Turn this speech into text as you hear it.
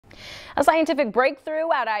A scientific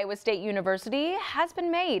breakthrough at Iowa State University has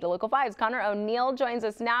been made. Local 5's Connor O'Neill joins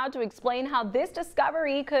us now to explain how this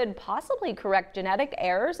discovery could possibly correct genetic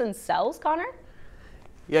errors in cells. Connor?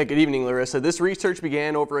 Yeah, good evening, Larissa. This research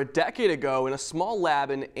began over a decade ago in a small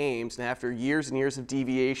lab in Ames, and after years and years of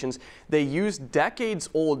deviations, they used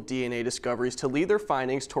decades-old DNA discoveries to lead their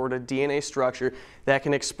findings toward a DNA structure that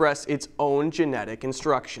can express its own genetic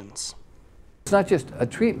instructions. It's not just a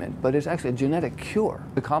treatment, but it's actually a genetic cure.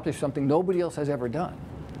 Accomplish something nobody else has ever done.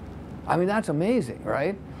 I mean, that's amazing,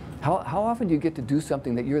 right? How often do you get to do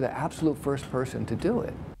something that you're the absolute first person to do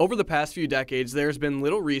it? Over the past few decades, there's been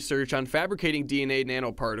little research on fabricating DNA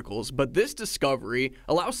nanoparticles, but this discovery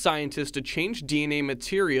allows scientists to change DNA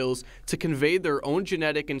materials to convey their own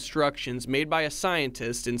genetic instructions made by a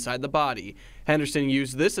scientist inside the body. Henderson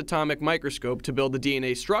used this atomic microscope to build the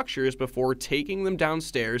DNA structures before taking them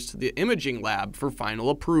downstairs to the imaging lab for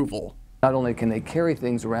final approval. Not only can they carry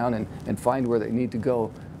things around and find where they need to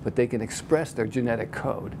go, but they can express their genetic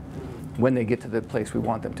code when they get to the place we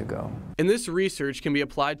want them to go. And this research can be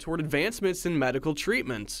applied toward advancements in medical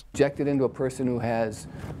treatments. Inject it into a person who has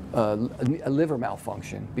a liver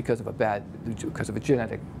malfunction because of a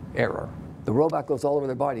genetic error. The robot goes all over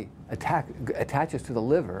their body, attaches to the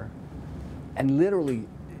liver, and literally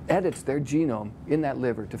edits their genome in that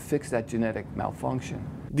liver to fix that genetic malfunction.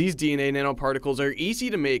 These DNA nanoparticles are easy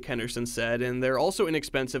to make, Henderson said, and they're also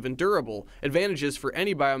inexpensive and durable, advantages for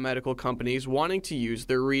any biomedical companies wanting to use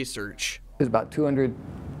their research. There's about 200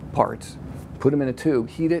 parts. Put them in a tube,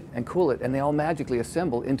 heat it, and cool it, and they all magically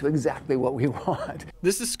assemble into exactly what we want.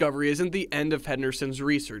 This discovery isn't the end of Henderson's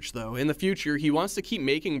research, though. In the future, he wants to keep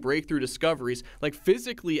making breakthrough discoveries, like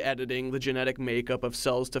physically editing the genetic makeup of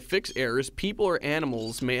cells to fix errors people or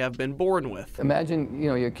animals may have been born with. Imagine,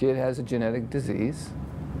 your kid has a genetic disease.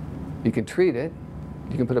 You can treat it,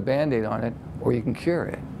 you can put a Band-Aid on it, or you can cure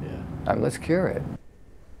it. Yeah. Let's cure it.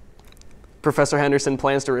 Professor Henderson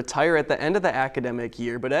plans to retire at the end of the academic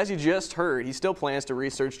year, but as you just heard, he still plans to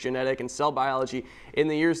research genetic and cell biology in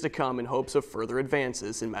the years to come in hopes of further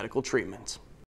advances in medical treatment.